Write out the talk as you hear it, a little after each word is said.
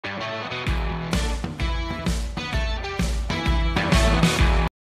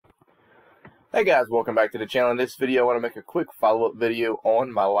Hey guys, welcome back to the channel. In this video, I want to make a quick follow-up video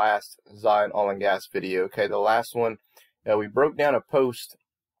on my last Zion Oil and Gas video. Okay, the last one, we broke down a post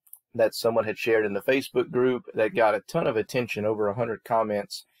that someone had shared in the Facebook group that got a ton of attention, over 100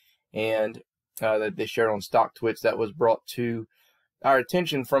 comments, and that they shared on stock Twits. That was brought to our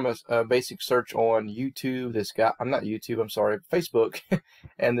attention from a basic search on YouTube. This guy, I'm sorry, Facebook.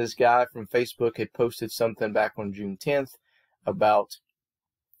 And this guy from Facebook had posted something back on June 10th about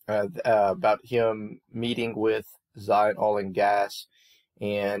him meeting with Zion Oil and Gas,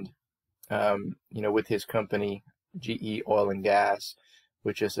 and with his company GE Oil and Gas,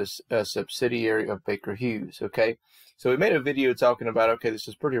 which is a subsidiary of Baker Hughes. Okay, so we made a video talking about, okay, this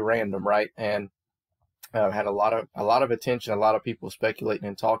is pretty random, right? And had a lot of attention, a lot of people speculating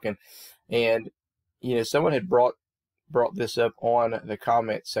and talking, and someone had brought this up on the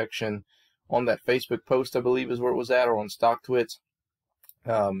comment section on that Facebook post, I believe is where it was at, or on stock Twits.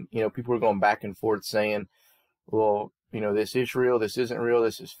 People were going back and forth saying, well, this is real, this isn't real,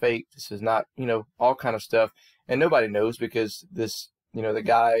 this is fake, this is not, all kind of stuff. And nobody knows, because this, the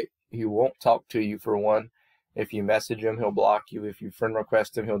guy, he won't talk to you, for one. If you message him, he'll block you. If you friend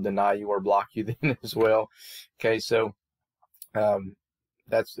request him, he'll deny you or block you then as well. Okay, so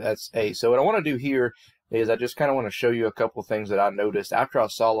that's A. So what I want to do here is I just kind of want to show you a couple things that I noticed after I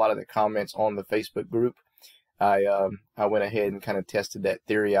saw a lot of the comments on the Facebook group. I went ahead and kind of tested that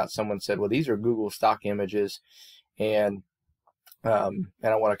theory out. Someone said, well, these are Google stock images, and I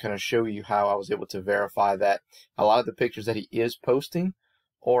want to kind of show you how I was able to verify that a lot of the pictures that he is posting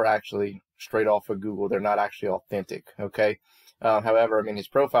are actually straight off of Google. They're not actually authentic. Okay. However, I mean, his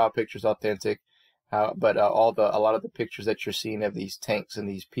profile picture is authentic, but a lot of the pictures that you're seeing of these tanks and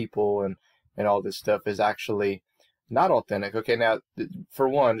these people and all this stuff is actually not authentic. Okay, now, for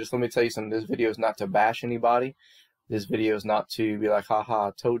one, just let me tell you something. This video is not to bash anybody. This video is not to be like, haha,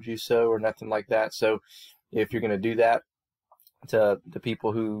 I told you so, or nothing like that. So if you're going to do that to the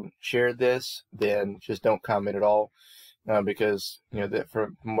people who shared this, then just don't comment at all, because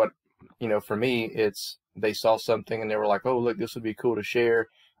from what for me, it's, they saw something and they were like, oh, look, this would be cool to share,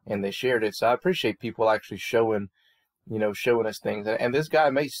 and they shared it. So I appreciate people actually showing us things. And this guy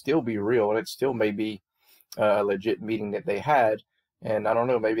may still be real, and it still may be a legit meeting that they had, and I don't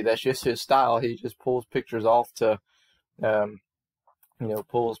know, maybe that's just his style. He just pulls pictures off to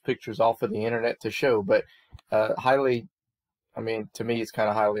pulls pictures off of the internet to show. But to me, it's kind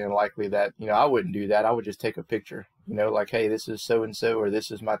of highly unlikely that I wouldn't do that. I would just take a picture, like, hey, this is so and so, or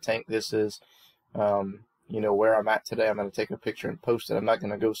this is my tank, this is where I'm at today. I'm going to take a picture and post it. I'm not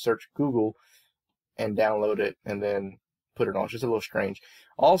going to go search Google and download it and then put it on. It's just a little strange.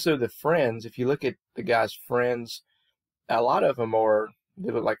 Also, the friends, if you look at the guy's friends, a lot of them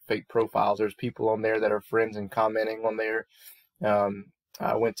they look like fake profiles. There's people on there that are friends and commenting on there.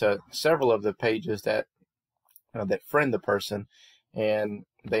 I went to several of the pages that friend the person, and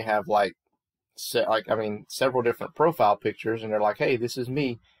they have several different profile pictures, and they're like, hey, this is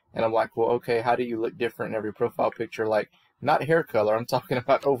me. And I'm like, well, okay, how do you look different in every profile picture? Like, not hair color, I'm talking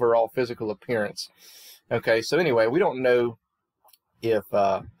about overall physical appearance. Okay, so anyway, we don't know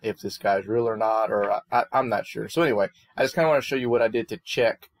if this guy's real or not, or I'm not sure. So anyway, I just kind of want to show you what I did to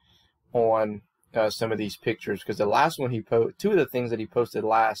check on some of these pictures, because the last one he posted, two of the things that he posted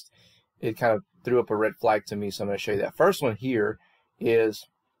last, it kind of threw up a red flag to me. So I'm going to show you that. First one here is,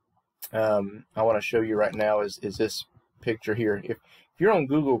 I want to show you right now is this picture here. If you're on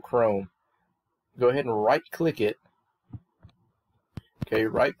Google Chrome, go ahead and right-click it. Okay,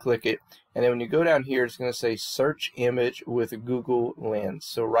 right-click it, and then when you go down here, it's going to say Search Image with Google Lens.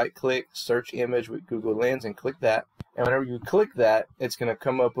 So right-click, Search Image with Google Lens, and click that. And whenever you click that, it's going to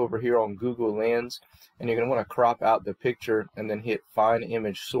come up over here on Google Lens, and you're going to want to crop out the picture and then hit Find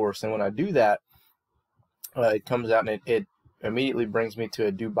Image Source. And when I do that, it comes out and it immediately brings me to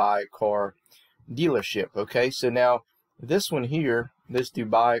a Dubai car dealership. Okay, so now this one here, this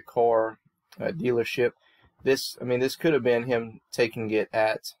Dubai car dealership, this could have been him taking it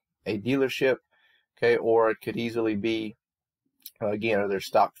at a dealership, okay, or it could easily be, again, another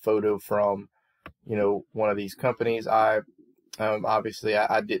stock photo from, one of these companies. Obviously,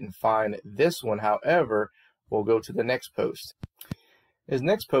 I didn't find this one. However, we'll go to the next post. His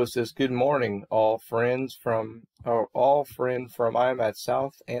next post is, good morning, all friend from I am at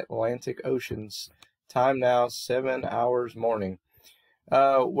South Atlantic Oceans. Time now 7 hours morning.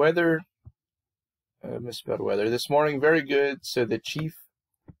 Weather. Misspelled weather. This morning, very good. So the chief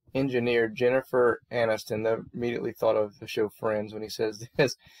engineer, Jennifer Aniston, immediately thought of the show Friends when he says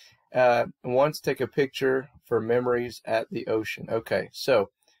this. Wants to take a picture for memories at the ocean. Okay,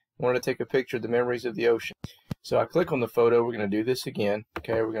 so wanted to take a picture of the memories of the ocean. So I click on the photo. We're going to do this again.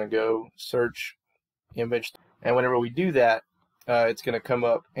 Okay, we're going to go search image, and whenever we do that, it's going to come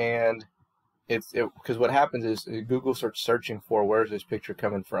up, and because what happens is Google starts searching for where's this picture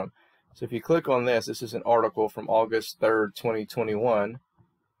coming from. So if you click on this, this is an article from August 3rd, 2021,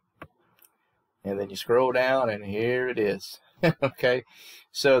 and then you scroll down, and here it is. Okay,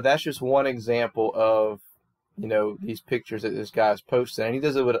 so that's just one example of, you know, these pictures that this guy's posting, and he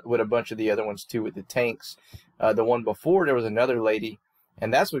does it with a bunch of the other ones too, with the tanks. The one before, there was another lady,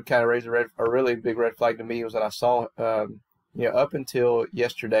 and that's what kind of raised a really big red flag to me, was when I saw, you know, up until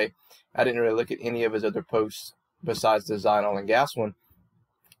yesterday, I didn't really look at any of his other posts besides the Zion Oil and Gas one,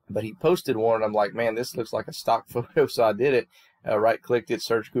 but he posted one, and I'm like, man, this looks like a stock photo, so I did it, right-clicked it,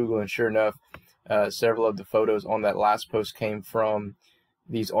 searched Google, and sure enough, several of the photos on that last post came from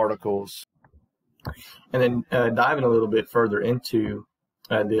these articles. And then diving a little bit further into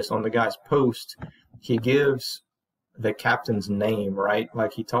this, on the guy's post, he gives the captain's name, right?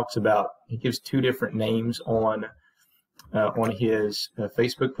 Like he talks about, he gives two different names on his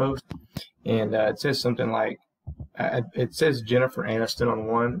Facebook post, and it says something like, it says Jennifer Aniston on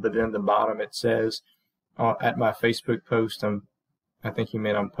one, but then at the bottom it says, at my Facebook post, I think he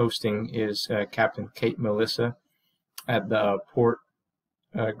meant I'm posting is Captain Kate Melissa at the Port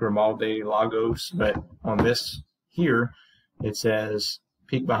Grimaldi Lagos, but on this here it says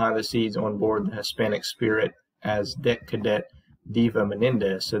peek behind the scenes on board the Hispanic Spirit as Deck Cadet Diva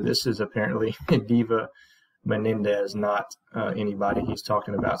Menendez. So this is apparently Diva Menendez, not anybody he's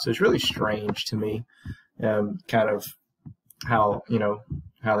talking about. So it's really strange to me, kind of how, you know,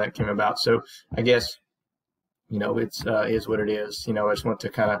 how that came about. So I guess, you know, it's is what it is. You know, I just want to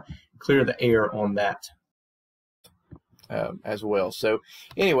kind of clear the air on that as well. So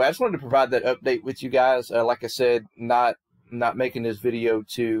anyway, I just wanted to provide that update with you guys. Like I said, not making this video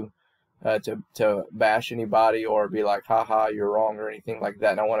to bash anybody or be like, haha, you're wrong or anything like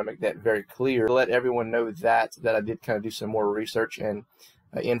that. And I want to make that very clear, let everyone know that I did kind of do some more research and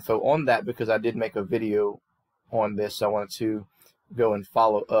info on that, because I did make a video on this. So I wanted to go and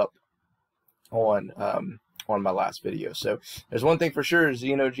follow up on my last video. So there's one thing for sure,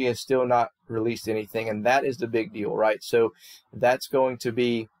 ZNOG has still not released anything, and that is the big deal, right? So that's going to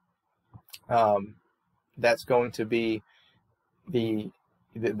be the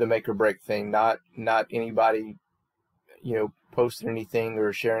make or break thing, not anybody, you know, posting anything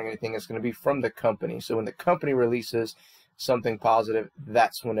or sharing anything. It's going to be from the company. So when the company releases something positive,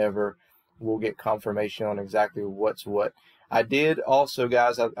 that's whenever we'll get confirmation on exactly what's what. I did also,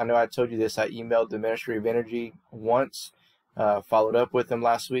 guys, I know I told you this, I emailed the Ministry of Energy once, followed up with them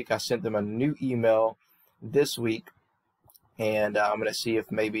last week. I sent them a new email this week, and I'm going to see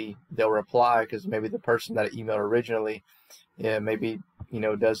if maybe they'll reply, because maybe the person that I emailed originally, maybe, you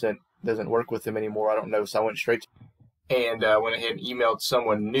know, doesn't work with them anymore. I don't know. So I went straight and went ahead and emailed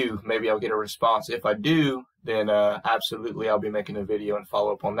someone new. Maybe I'll get a response. If I do, then absolutely I'll be making a video and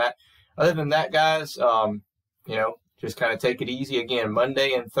follow up on that. Other than that, guys, you know, just kind of take it easy. Again,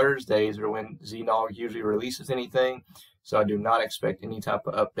 Monday and Thursdays are when ZNOG usually releases anything, so I do not expect any type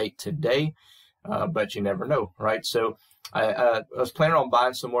of update today, but you never know, right? So I was planning on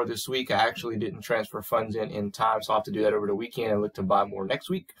buying some more this week. I actually didn't transfer funds in time, so I'll have to do that over the weekend and look to buy more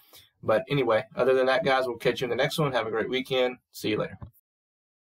next week. But anyway, other than that, guys, we'll catch you in the next one. Have a great weekend. See you later.